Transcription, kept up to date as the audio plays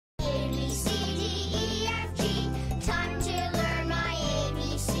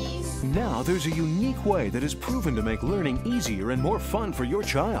And now there's a unique way that is proven to make learning easier and more fun for your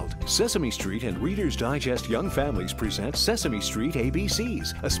child. Sesame Street and Reader's Digest Young Families present Sesame Street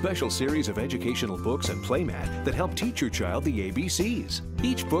ABCs, a special series of educational books and playmat that help teach your child the ABCs.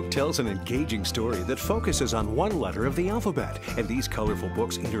 Each book tells an engaging story that focuses on one letter of the alphabet, and these colorful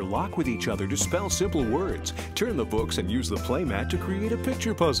books interlock with each other to spell simple words. Turn the books and use the playmat to create a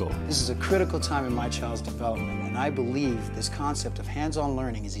picture puzzle. This is a critical time in my child's development, and I believe this concept of hands-on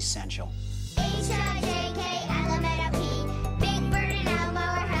learning is essential.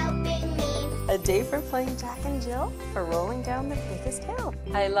 A day for playing Jack and Jill, for rolling down the biggest hill.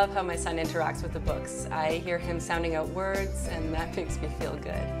 I love how my son interacts with the books. I hear him sounding out words, and that makes me feel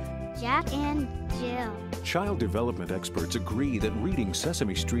good. Jack and Jill. Child development experts agree that reading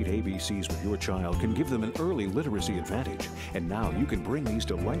Sesame Street ABCs with your child can give them an early literacy advantage. And now you can bring these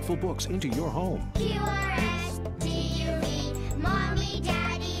delightful books into your home. Q-R-S-T-U-E, Mommy,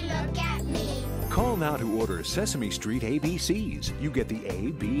 Daddy, look at me. Call now to order Sesame Street ABCs. You get the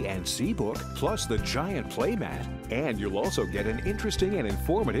A, B, and C book, plus the giant playmat. And you'll also get an interesting and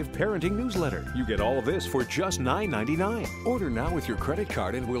informative parenting newsletter. You get all this for just $9.99. Order now with your credit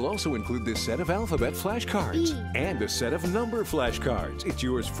card, and we'll also include this set of alphabet flashcards and a set of number flashcards. It's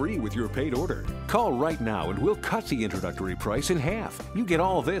yours free with your paid order. Call right now and we'll cut the introductory price in half. You get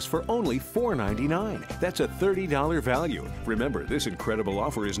all this for only $4.99. That's a $30 value. Remember, this incredible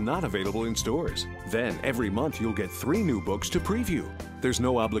offer is not available in stores. Then every month you'll get 3 new books to preview. There's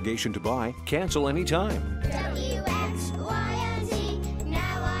no obligation to buy. Cancel anytime. W-X-Y-Z,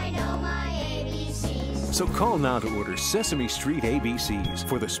 now I know my ABCs. So call now to order Sesame Street ABCs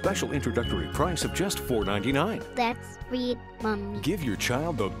for the special introductory price of just $4.99. Let's read, Mommy. Give your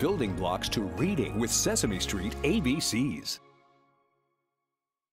child the building blocks to reading with Sesame Street ABCs.